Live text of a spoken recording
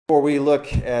Before we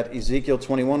look at Ezekiel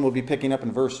 21, we'll be picking up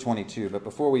in verse 22. But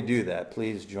before we do that,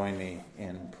 please join me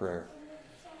in prayer.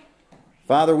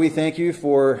 Father, we thank you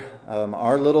for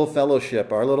our little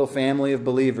fellowship, our little family of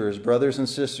believers, brothers and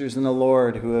sisters in the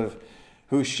Lord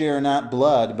who share not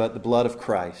blood, but the blood of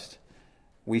Christ.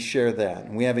 We share that.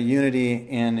 And we have a unity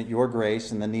in your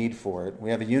grace and the need for it. We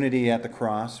have a unity at the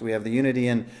cross. We have the unity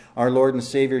in our Lord and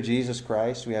Savior Jesus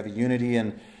Christ. We have a unity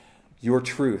in your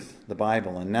truth, the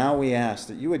Bible. And now we ask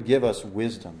that you would give us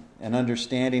wisdom and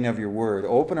understanding of your word.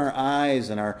 Open our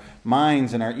eyes and our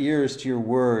minds and our ears to your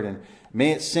word, and may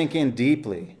it sink in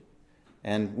deeply.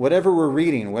 And whatever we're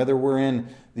reading, whether we're in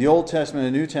the Old Testament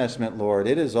or New Testament, Lord,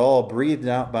 it is all breathed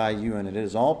out by you, and it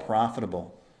is all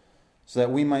profitable, so that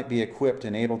we might be equipped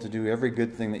and able to do every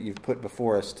good thing that you've put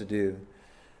before us to do.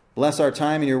 Bless our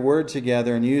time in your word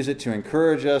together, and use it to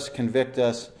encourage us, convict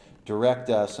us, direct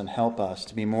us, and help us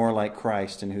to be more like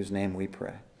Christ, in whose name we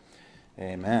pray.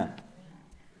 Amen.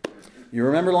 You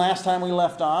remember last time we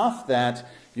left off that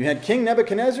you had King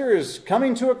Nebuchadnezzar is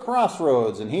coming to a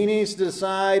crossroads, and he needs to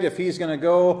decide if he's going to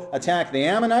go attack the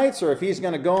Ammonites or if he's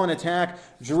going to go and attack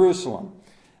Jerusalem.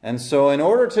 And so in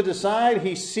order to decide,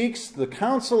 he seeks the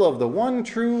counsel of the one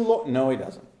true Lord. No, he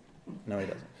doesn't. No, he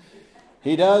doesn't.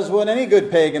 He does what any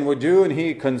good pagan would do, and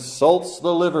he consults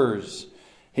the livers.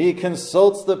 He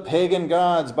consults the pagan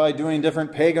gods by doing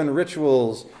different pagan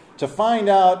rituals to find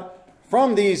out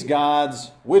from these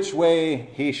gods which way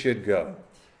he should go.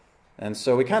 And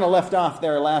so we kind of left off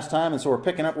there last time, and so we're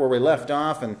picking up where we left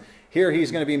off, and here he's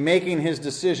going to be making his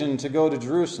decision to go to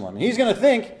Jerusalem. He's going to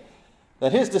think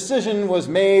that his decision was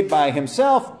made by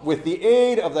himself with the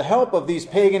aid of the help of these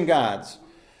pagan gods.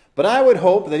 But I would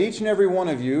hope that each and every one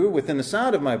of you, within the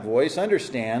sound of my voice,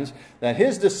 understands that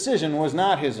his decision was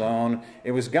not his own.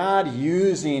 It was God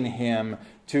using him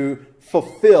to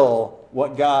fulfill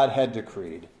what God had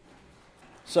decreed.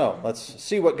 So, let's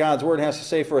see what God's word has to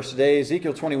say for us today.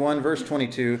 Ezekiel 21, verse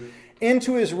 22.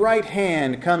 Into his right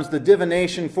hand comes the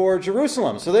divination for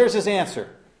Jerusalem. So there's his answer.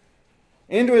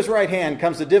 Into his right hand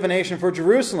comes the divination for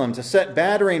Jerusalem, to set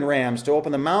battering rams, to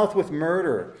open the mouth with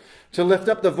murder, to lift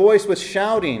up the voice with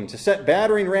shouting, to set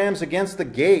battering rams against the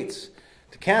gates,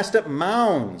 to cast up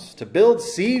mounds, to build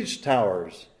siege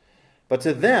towers. But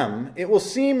to them it will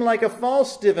seem like a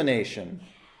false divination.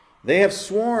 They have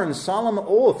sworn solemn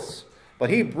oaths, but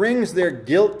he brings their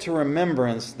guilt to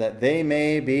remembrance, that they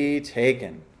may be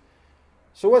taken.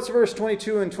 So what's verse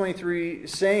 22 and 23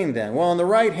 saying then? Well, on the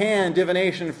right hand,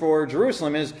 divination for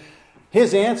Jerusalem is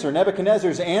his answer,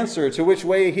 Nebuchadnezzar's answer to which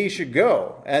way he should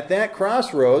go. At that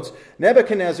crossroads,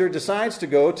 Nebuchadnezzar decides to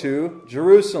go to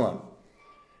Jerusalem.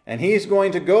 And he's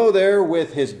going to go there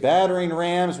with his battering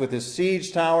rams, with his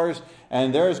siege towers,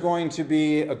 and there's going to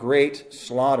be a great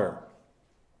slaughter.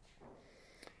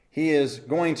 He is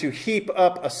going to heap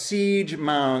up a siege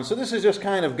mound. So this is just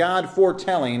kind of God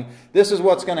foretelling, this is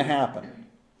what's going to happen.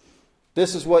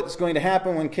 This is what's going to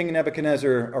happen when King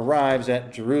Nebuchadnezzar arrives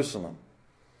at Jerusalem.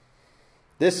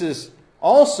 This is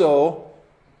also,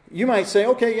 you might say,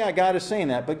 okay, yeah, God is saying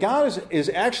that. But God is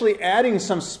actually adding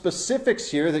some specifics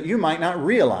here that you might not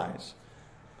realize.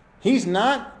 He's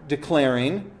not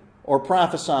declaring or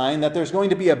prophesying that there's going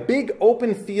to be a big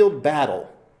open field battle,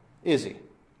 is he?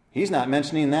 He's not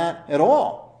mentioning that at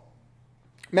all.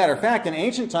 Matter of fact, in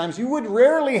ancient times, you would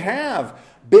rarely have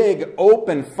big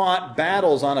open fought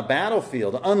battles on a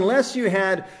battlefield unless you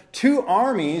had two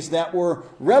armies that were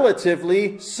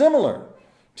relatively similar.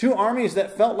 Two armies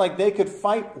that felt like they could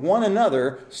fight one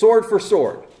another sword for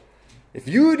sword. If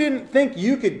you didn't think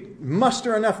you could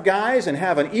muster enough guys and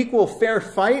have an equal fair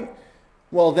fight,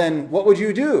 well then what would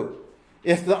you do?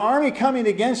 If the army coming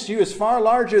against you is far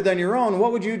larger than your own,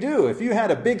 what would you do? If you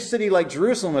had a big city like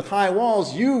Jerusalem with high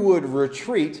walls, you would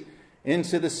retreat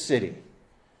into the city.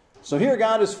 So here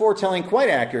God is foretelling quite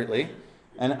accurately,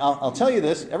 and I'll tell you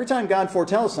this, every time God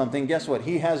foretells something, guess what?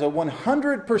 He has a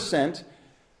 100%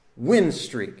 win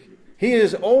streak. He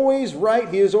is always right,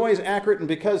 he is always accurate,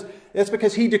 and that's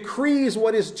because he decrees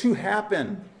what is to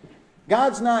happen.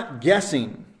 God's not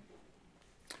guessing.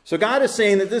 So God is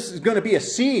saying that this is going to be a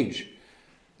siege.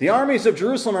 The armies of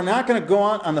Jerusalem are not going to go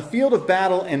out on the field of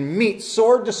battle and meet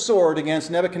sword to sword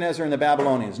against Nebuchadnezzar and the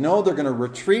Babylonians. No, they're going to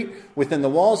retreat within the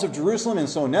walls of Jerusalem, and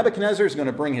so Nebuchadnezzar is going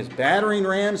to bring his battering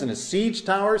rams and his siege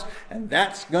towers, and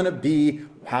that's going to be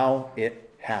how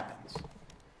it happens.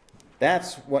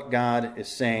 That's what God is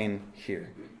saying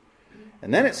here.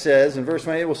 And then it says in verse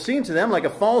 28, it will seem to them like a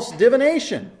false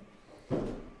divination.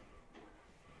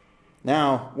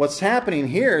 Now, what's happening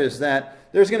here is that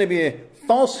there's going to be a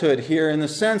falsehood here in the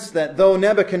sense that though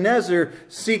Nebuchadnezzar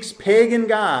seeks pagan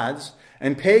gods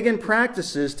and pagan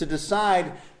practices to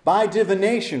decide by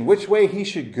divination which way he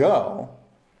should go,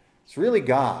 it's really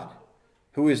God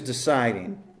who is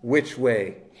deciding which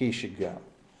way he should go.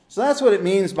 So that's what it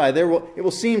means by it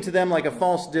will seem to them like a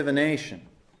false divination.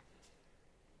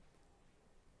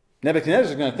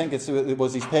 Nebuchadnezzar is going to think it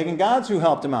was these pagan gods who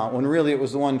helped him out, when really it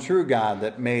was the one true God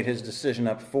that made his decision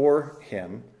up for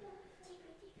him.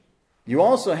 You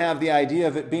also have the idea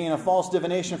of it being a false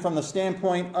divination from the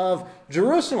standpoint of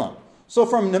Jerusalem. So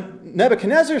from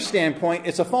Nebuchadnezzar's standpoint,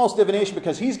 it's a false divination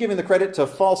because he's giving the credit to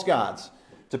false gods,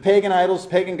 to pagan idols,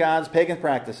 pagan gods, pagan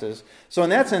practices. So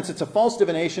in that sense, it's a false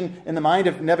divination in the mind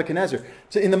of Nebuchadnezzar.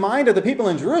 In the mind of the people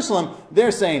in Jerusalem,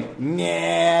 they're saying,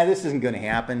 nah, this isn't going to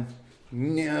happen.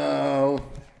 No,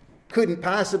 couldn't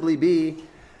possibly be.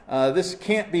 This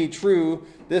can't be true.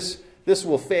 This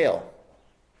will fail.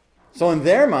 So in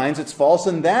their minds, it's false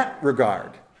in that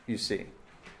regard, you see.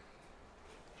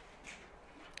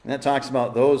 And that talks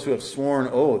about those who have sworn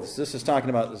oaths. This is talking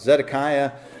about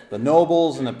Zedekiah, the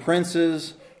nobles and the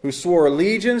princes who swore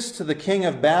allegiance to the king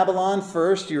of Babylon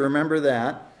first. You remember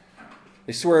that.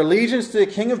 They swear allegiance to the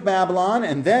king of Babylon,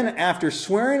 and then after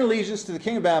swearing allegiance to the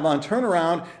king of Babylon, turn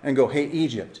around and go, hey,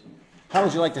 Egypt, how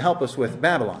would you like to help us with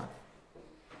Babylon?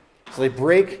 So they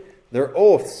break their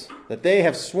oaths that they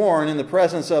have sworn in the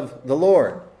presence of the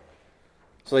Lord.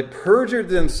 So they perjured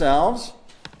themselves.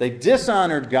 They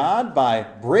dishonored God by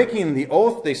breaking the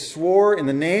oath they swore in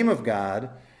the name of God.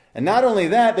 And not only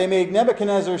that, they made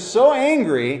Nebuchadnezzar so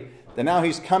angry that now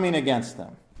he's coming against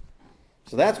them.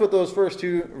 So that's what those first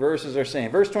two verses are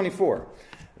saying. Verse 24,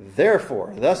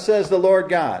 therefore, thus says the Lord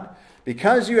God,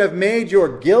 because you have made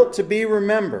your guilt to be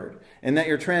remembered, and that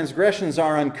your transgressions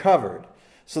are uncovered,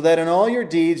 so that in all your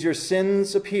deeds your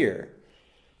sins appear,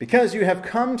 because you have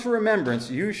come to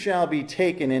remembrance, you shall be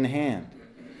taken in hand.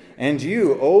 And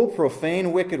you, O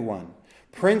profane wicked one,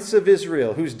 Prince of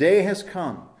Israel, whose day has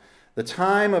come, the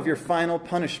time of your final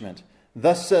punishment,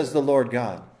 thus says the Lord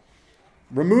God,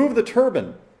 remove the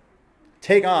turban,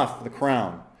 take off the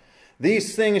crown.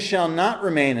 These things shall not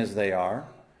remain as they are.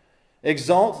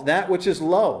 Exalt that which is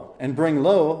low, and bring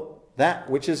low that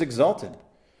which is exalted.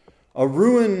 A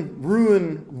ruin,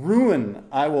 ruin, ruin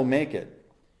I will make it.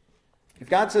 If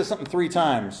God says something 3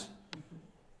 times,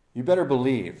 you better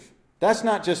believe. That's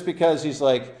not just because he's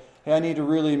like, hey, I need to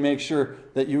really make sure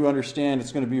that you understand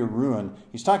it's going to be a ruin.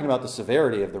 He's talking about the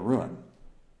severity of the ruin.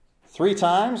 3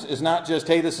 times is not just,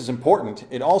 hey, this is important.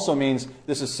 It also means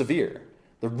this is severe.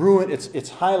 The ruin, it's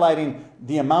highlighting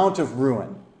the amount of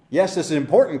ruin. Yes, this is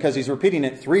important because he's repeating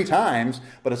it 3 times,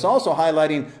 but it's also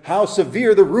highlighting how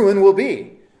severe the ruin will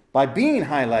be by being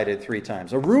highlighted 3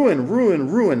 times. A ruin, ruin,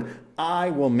 ruin, I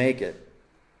will make it.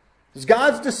 It's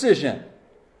God's decision.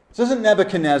 This isn't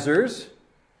Nebuchadnezzar's.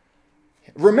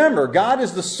 Remember, God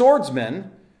is the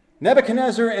swordsman.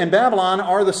 Nebuchadnezzar and Babylon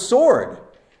are the sword.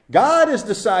 God is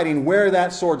deciding where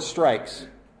that sword strikes.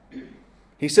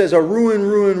 He says, a ruin,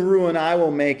 ruin, ruin, I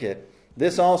will make it.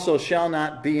 This also shall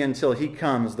not be until he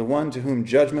comes, the one to whom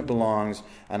judgment belongs,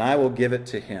 and I will give it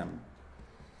to him.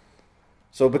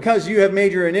 So because you have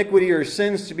made your iniquity or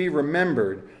sins to be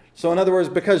remembered, so in other words,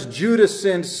 because Judah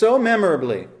sinned so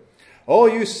memorably, oh,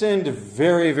 you sinned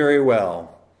very, very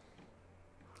well.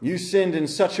 You sinned in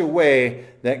such a way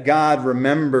that God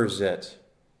remembers it.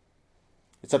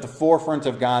 It's at the forefront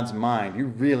of God's mind. You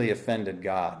really offended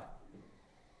God.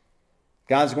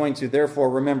 God's going to therefore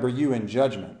remember you in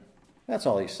judgment. That's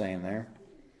all he's saying there.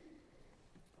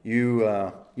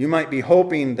 You might be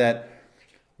hoping that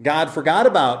God forgot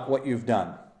about what you've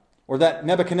done, or that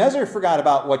Nebuchadnezzar forgot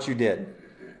about what you did.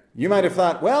 You might have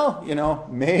thought, well,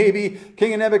 maybe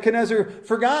King Nebuchadnezzar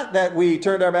forgot that we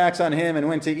turned our backs on him and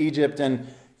went to Egypt and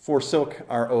forsook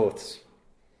our oaths.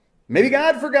 Maybe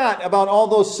God forgot about all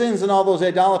those sins and all those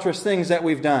idolatrous things that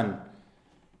we've done.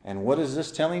 And what is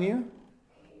this telling you?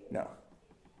 No.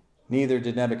 Neither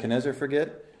did Nebuchadnezzar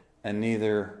forget, and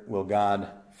neither will God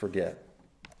forget.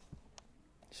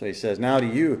 So he says, now to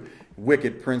you,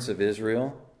 wicked Prince of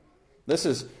Israel. This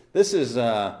is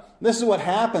what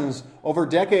happens over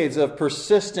decades of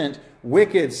persistent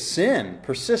wicked sin.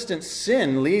 Persistent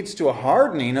sin leads to a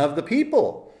hardening of the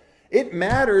people. It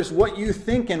matters what you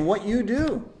think and what you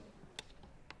do.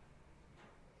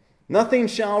 Nothing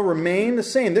shall remain the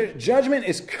same. Judgment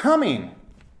is coming.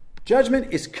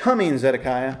 Judgment is coming,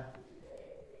 Zedekiah.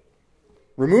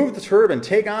 Remove the turban,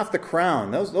 take off the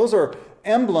crown. Those are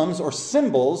emblems or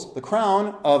symbols, the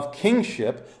crown of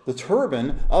kingship, the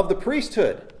turban of the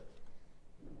priesthood.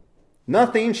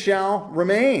 Nothing shall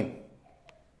remain.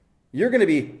 You're going to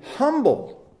be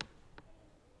humbled.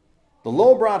 The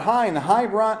low brought high and the high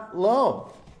brought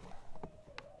low.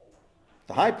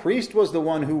 The high priest was the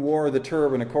one who wore the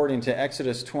turban according to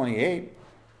Exodus 28.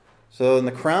 So in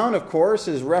the crown, of course,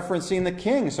 is referencing the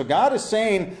king. So God is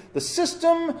saying the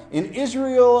system in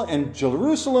Israel and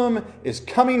Jerusalem is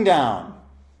coming down.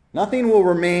 Nothing will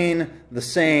remain the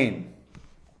same.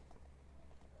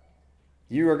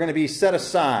 You are going to be set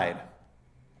aside.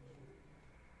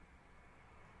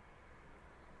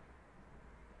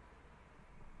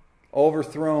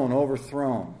 Overthrown,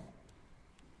 overthrown.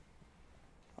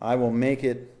 I will make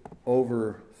it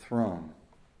overthrown.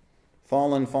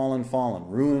 Fallen, fallen, fallen.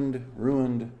 Ruined,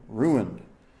 ruined, ruined.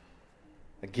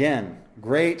 Again,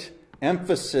 great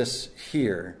emphasis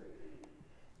here.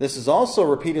 This is also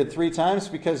repeated 3 times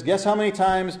because guess how many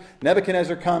times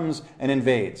Nebuchadnezzar comes and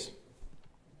invades?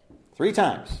 3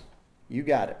 times. You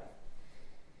got it.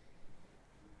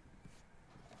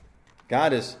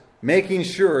 God is making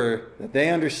sure that they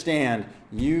understand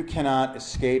you cannot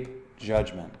escape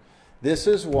judgment. This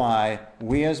is why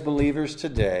we as believers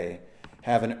today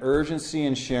have an urgency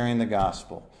in sharing the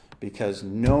gospel, because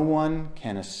no one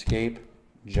can escape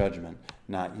judgment.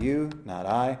 Not you, not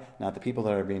I, not the people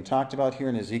that are being talked about here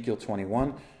in Ezekiel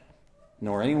 21,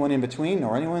 nor anyone in between,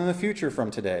 nor anyone in the future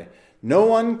from today. No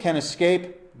one can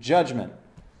escape judgment.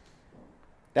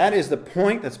 That is the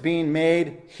point that's being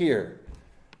made here.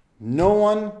 No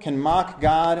one can mock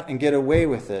God and get away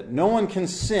with it. No one can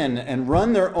sin and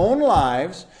run their own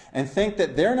lives and think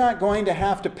that they're not going to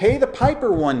have to pay the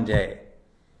piper one day.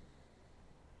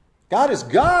 God is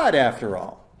God, after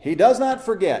all. He does not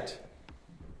forget.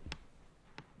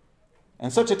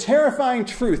 And such a terrifying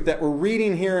truth that we're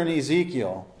reading here in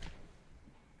Ezekiel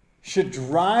should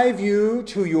drive you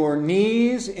to your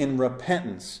knees in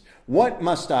repentance. What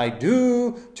must I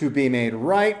do to be made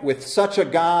right with such a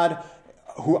God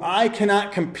who I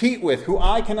cannot compete with, who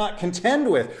I cannot contend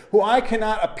with, who I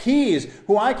cannot appease,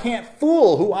 who I can't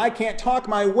fool, who I can't talk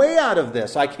my way out of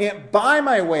this. I can't buy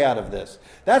my way out of this.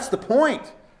 That's the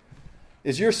point,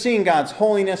 is you're seeing God's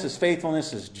holiness, His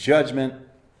faithfulness, His judgment.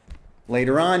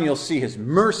 Later on, you'll see His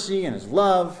mercy and His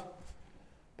love.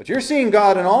 But you're seeing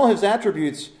God in all His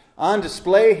attributes on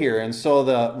display here. And so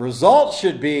the result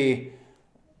should be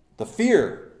the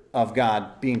fear of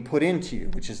God being put into you,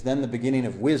 which is then the beginning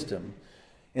of wisdom,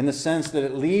 in the sense that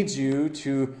it leads you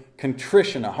to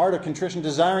contrition, a heart of contrition,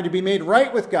 desiring to be made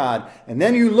right with God. And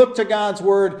then you look to God's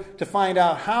word to find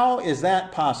out, how is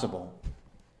that possible?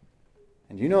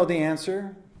 And you know the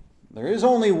answer. There is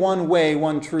only one way,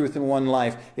 one truth, and one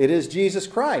life. It is Jesus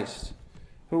Christ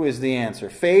who is the answer.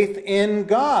 Faith in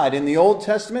God. In the Old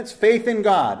Testament, it's faith in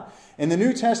God. In the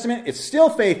New Testament, it's still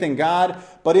faith in God,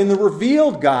 but in the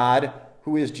revealed God,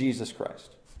 who is Jesus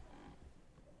Christ.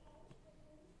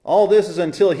 All this is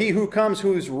until He who comes,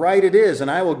 whose right it is,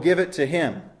 and I will give it to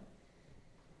Him.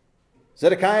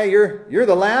 Zedekiah, you're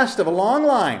the last of a long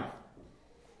line.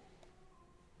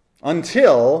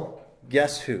 Until,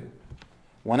 guess who?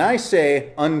 When I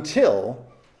say until,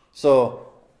 so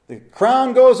the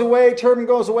crown goes away, turban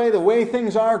goes away, the way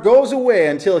things are goes away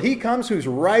until He comes whose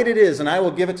right it is, and I will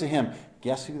give it to Him.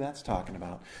 Guess who that's talking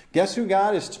about? Guess who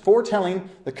God is foretelling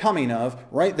the coming of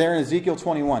right there in Ezekiel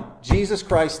 21? Jesus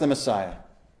Christ the Messiah.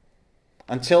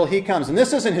 Until He comes. And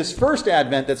this isn't His first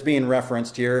advent that's being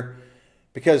referenced here,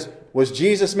 because was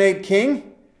Jesus made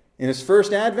king in His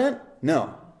first advent?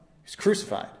 No. He's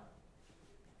crucified.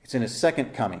 It's in His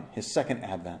second coming, His second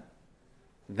advent.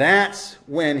 That's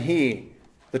when He,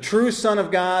 the true Son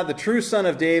of God, the true Son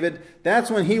of David,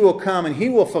 that's when He will come and He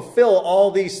will fulfill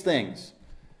all these things.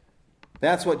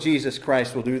 That's what Jesus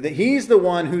Christ will do. He's the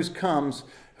one who comes,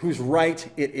 whose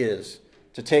right it is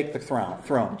to take the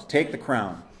throne, to take the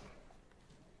crown.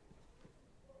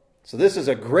 So this is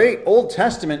a great Old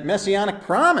Testament messianic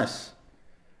promise.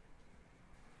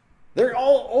 They're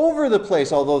all over the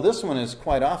place, although this one is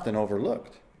quite often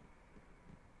overlooked.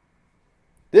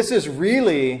 This is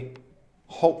really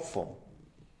hopeful.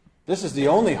 This is the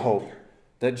only hope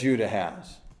that Judah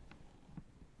has.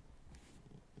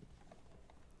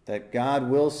 That God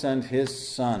will send His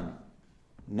Son,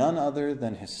 none other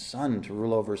than His Son, to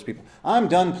rule over His people. I'm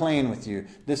done playing with you.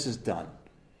 This is done.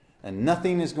 And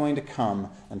nothing is going to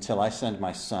come until I send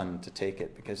my Son to take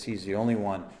it, because He's the only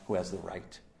one who has the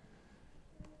right.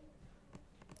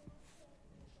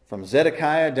 From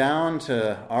Zedekiah down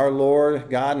to our Lord,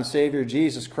 God and Savior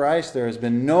Jesus Christ, there has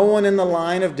been no one in the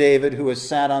line of David who has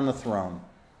sat on the throne.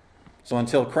 So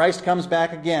until Christ comes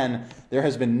back again, there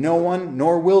has been no one,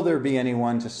 nor will there be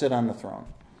anyone, to sit on the throne.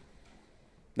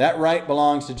 That right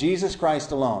belongs to Jesus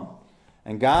Christ alone.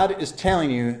 And God is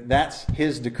telling you that's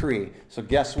His decree. So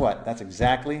guess what? That's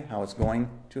exactly how it's going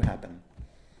to happen.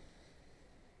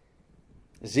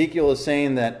 Ezekiel is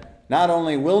saying that not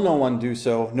only will no one do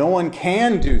so, no one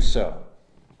can do so.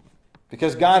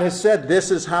 Because God has said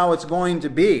this is how it's going to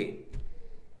be.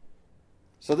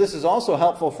 So this is also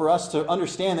helpful for us to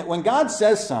understand that when God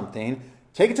says something,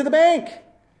 take it to the bank.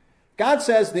 God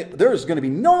says that there's going to be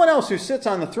no one else who sits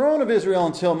on the throne of Israel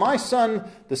until my Son,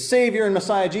 the Savior and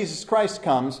Messiah, Jesus Christ,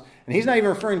 comes. And he's not even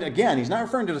referring to, again, he's not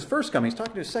referring to his first coming. He's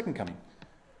talking to his second coming.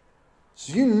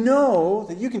 So you know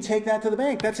that you can take that to the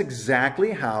bank. That's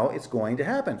exactly how it's going to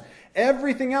happen.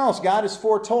 Everything else God has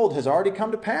foretold has already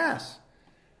come to pass.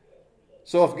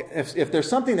 So if there's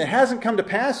something that hasn't come to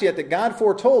pass yet that God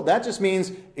foretold, that just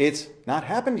means it's not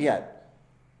happened yet.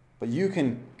 But you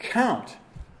can count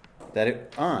that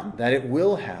it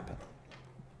will happen.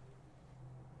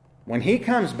 When he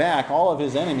comes back, all of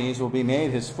his enemies will be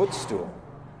made his footstool.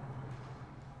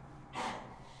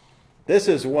 This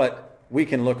is what we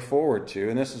can look forward to,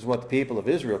 and this is what the people of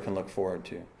Israel can look forward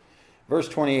to. Verse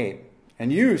 28,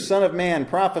 "And you, son of man,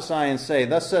 prophesy and say,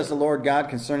 Thus says the Lord God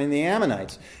concerning the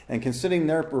Ammonites, and concerning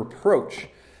their reproach.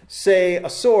 Say, a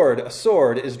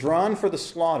sword is drawn for the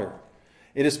slaughter.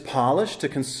 It is polished to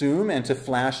consume and to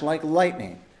flash like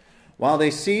lightning. While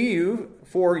they see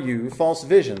for you false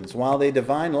visions, while they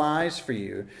divine lies for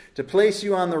you, to place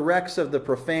you on the wrecks of the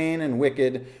profane and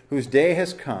wicked, whose day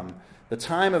has come, the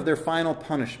time of their final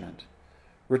punishment.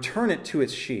 Return it to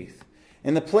its sheath.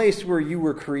 In the place where you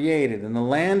were created, in the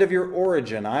land of your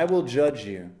origin, I will judge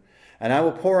you, and I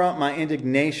will pour out my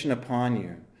indignation upon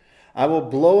you. I will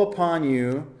blow upon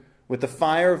you with the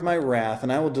fire of my wrath,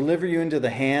 and I will deliver you into the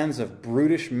hands of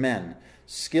brutish men,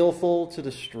 skillful to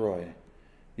destroy.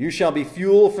 You shall be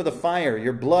fuel for the fire.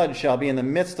 Your blood shall be in the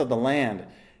midst of the land.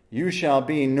 You shall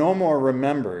be no more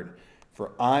remembered,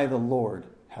 for I, the Lord,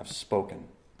 have spoken."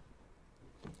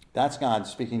 That's God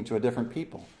speaking to a different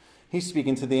people. He's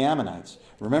speaking to the Ammonites.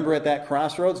 Remember at that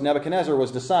crossroads, Nebuchadnezzar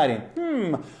was deciding,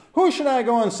 who should I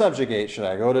go and subjugate? Should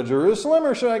I go to Jerusalem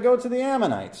or should I go to the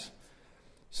Ammonites?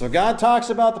 So God talks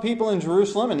about the people in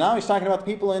Jerusalem, and now he's talking about the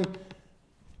people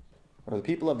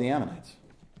of the Ammonites.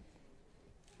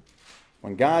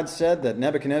 When God said that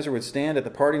Nebuchadnezzar would stand at the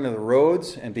parting of the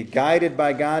roads and be guided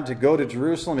by God to go to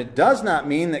Jerusalem, it does not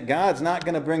mean that God's not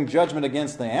going to bring judgment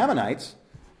against the Ammonites.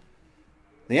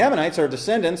 The Ammonites are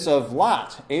descendants of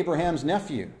Lot, Abraham's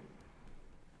nephew.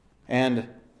 And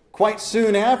quite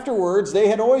soon afterwards, they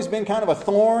had always been kind of a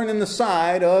thorn in the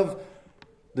side of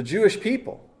the Jewish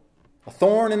people, a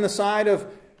thorn in the side of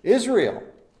Israel.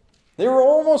 They were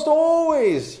almost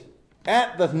always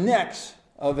at the necks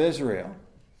of Israel.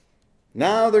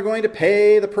 Now they're going to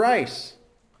pay the price.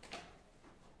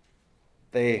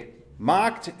 They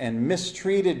mocked and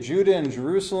mistreated Judah and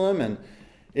Jerusalem and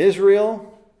Israel.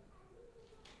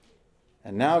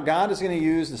 And now God is going to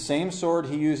use the same sword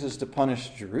he uses to punish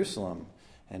Jerusalem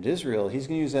and Israel. He's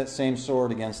going to use that same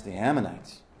sword against the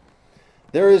Ammonites.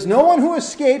 There is no one who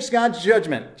escapes God's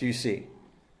judgment. Do you see?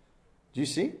 Do you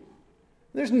see?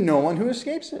 There's no one who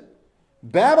escapes it.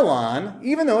 Babylon,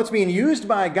 even though it's being used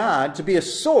by God to be a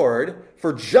sword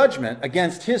for judgment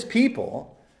against his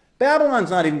people, Babylon's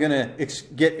not even going to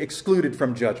get excluded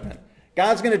from judgment.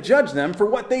 God's going to judge them for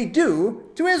what they do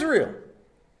to Israel.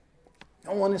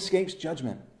 No one escapes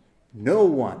judgment. No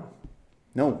one.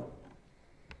 No one.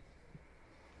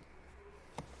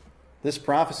 This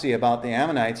prophecy about the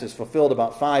Ammonites is fulfilled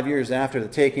about 5 years after the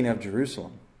taking of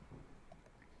Jerusalem.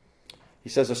 He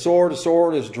says a sword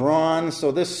is drawn.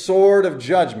 So this sword of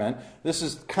judgment,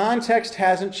 context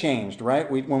hasn't changed, right?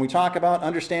 When we talk about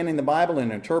understanding the Bible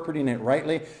and interpreting it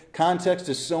rightly, context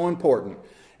is so important.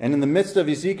 And in the midst of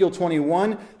Ezekiel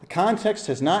 21, the context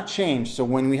has not changed. So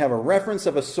when we have a reference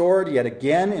of a sword yet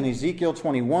again in Ezekiel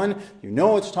 21, you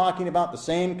know it's talking about the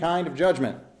same kind of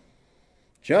judgment.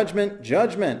 Judgment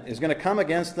is going to come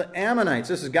against the Ammonites.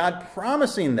 This is God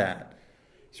promising that.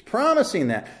 He's promising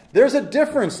that. There's a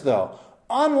difference, though.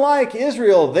 Unlike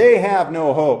Israel, they have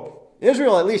no hope.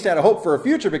 Israel at least had a hope for a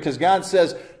future because God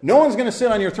says, no one's going to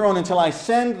sit on your throne until I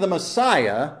send the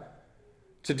Messiah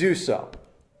to do so.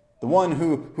 The one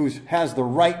who has the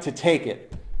right to take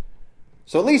it.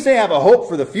 So at least they have a hope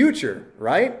for the future,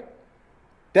 right?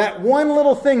 That one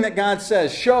little thing that God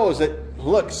says shows that,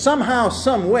 look, somehow,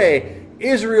 some way,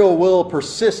 Israel will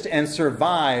persist and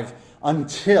survive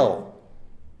until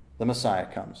the Messiah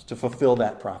comes to fulfill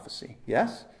that prophecy.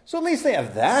 Yes? So at least they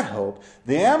have that hope.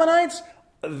 The Ammonites,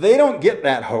 they don't get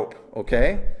that hope,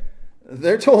 okay?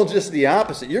 They're told just the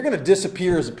opposite. You're going to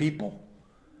disappear as a people.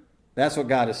 That's what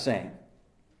God is saying.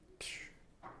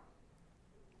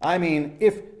 I mean,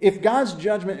 if God's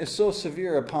judgment is so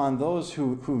severe upon those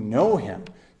who know him,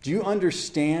 do you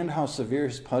understand how severe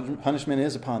his punishment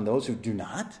is upon those who do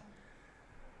not?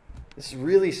 This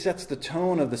really sets the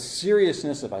tone of the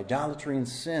seriousness of idolatry and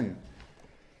sin.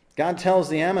 God tells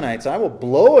the Ammonites, I will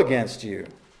blow against you.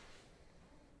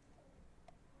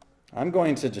 I'm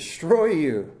going to destroy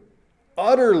you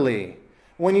utterly.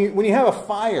 When you have a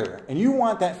fire and you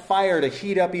want that fire to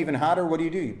heat up even hotter, what do?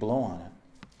 You blow on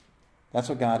it. That's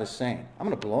what God is saying. I'm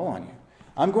going to blow on you.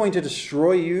 I'm going to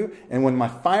destroy you, and when my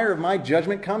fire of my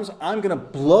judgment comes, I'm going to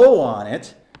blow on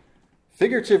it,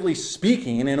 figuratively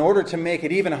speaking, in order to make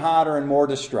it even hotter and more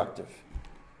destructive.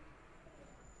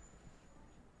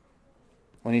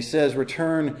 When he says,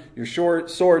 return your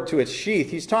sword to its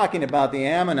sheath, he's talking about the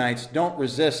Ammonites. Don't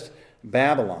resist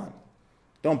Babylon.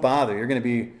 Don't bother. You're going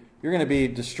to be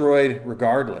destroyed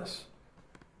regardless.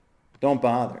 Don't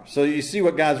bother. So you see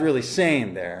what God's really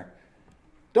saying there.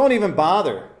 Don't even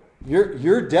bother.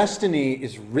 Your destiny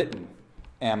is written,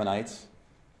 Ammonites.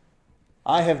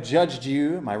 I have judged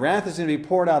you. My wrath is going to be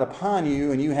poured out upon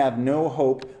you, and you have no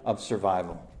hope of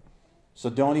survival. So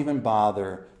don't even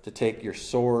bother to take your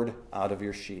sword out of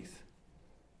your sheath.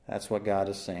 That's what God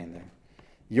is saying there.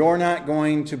 You're not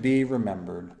going to be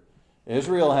remembered.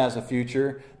 Israel has a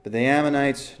future, but the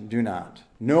Ammonites do not.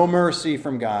 No mercy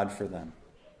from God for them.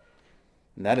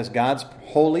 And that is God's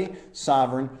holy,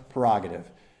 sovereign prerogative,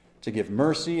 to give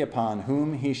mercy upon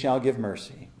whom he shall give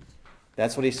mercy.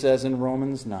 That's what he says in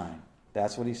Romans 9.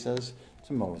 That's what he says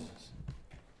to Moses.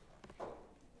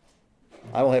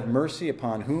 I will have mercy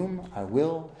upon whom I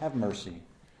will have mercy.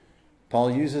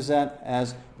 Paul uses that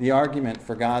as the argument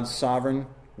for God's sovereign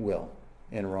will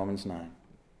in Romans 9.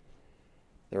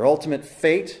 Their ultimate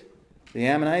fate, the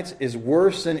Ammonites, is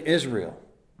worse than Israel.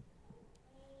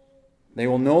 They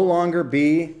will no longer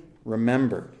be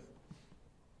remembered.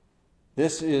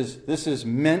 This is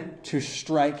meant to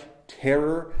strike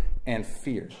terror and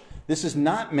fear. This is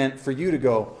not meant for you to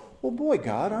go, well, boy,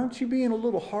 God, aren't you being a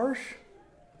little harsh?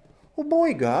 Well,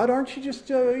 boy, God, aren't you just,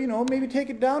 maybe take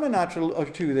it down a notch or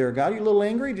two there, God? You a little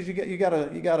angry? Did you got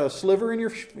a sliver in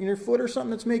your foot or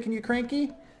something that's making you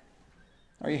cranky?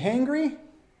 Are you hangry?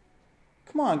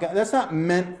 Come on, God.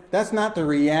 That's not the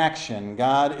reaction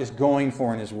God is going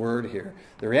for in his word here.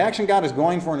 The reaction God is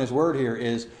going for in his word here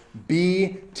is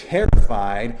be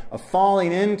terrified of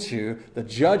falling into the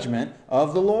judgment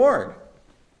of the Lord.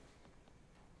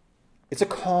 It's a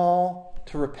call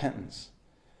to repentance.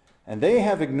 And they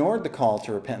have ignored the call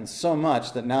to repentance so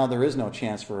much that now there is no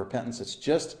chance for repentance. It's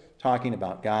just talking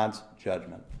about God's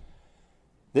judgment.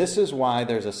 This is why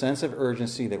there's a sense of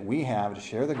urgency that we have to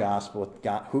share the gospel with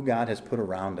God, who God has put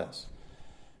around us.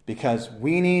 Because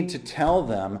we need to tell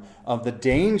them of the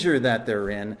danger that they're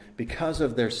in because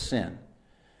of their sin.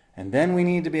 And then we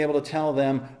need to be able to tell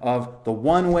them of the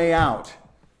one way out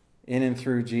in and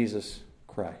through Jesus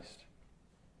Christ.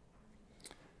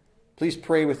 Please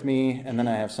pray with me, and then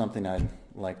I have something I'd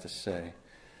like to say.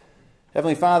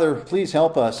 Heavenly Father, please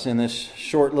help us in this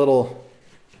short little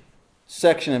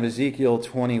section of Ezekiel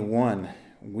 21.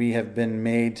 We have been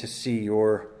made to see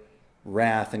your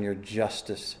wrath and your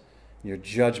justice, and your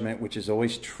judgment, which is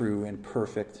always true and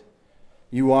perfect.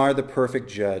 You are the perfect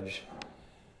judge.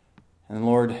 And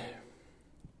Lord,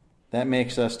 that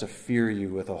makes us to fear you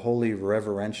with a holy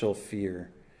reverential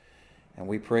fear. And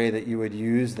we pray that you would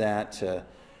use that to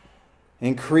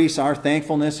increase our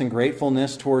thankfulness and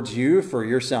gratefulness towards you for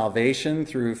your salvation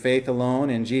through faith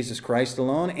alone in Jesus Christ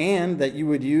alone, and that you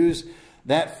would use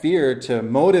that fear to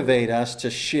motivate us to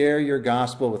share your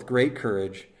gospel with great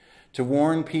courage, to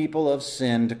warn people of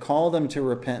sin, to call them to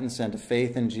repentance and to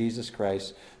faith in Jesus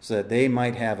Christ so that they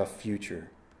might have a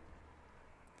future.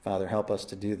 Father, help us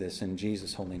to do this in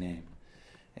Jesus' holy name.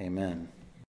 Amen.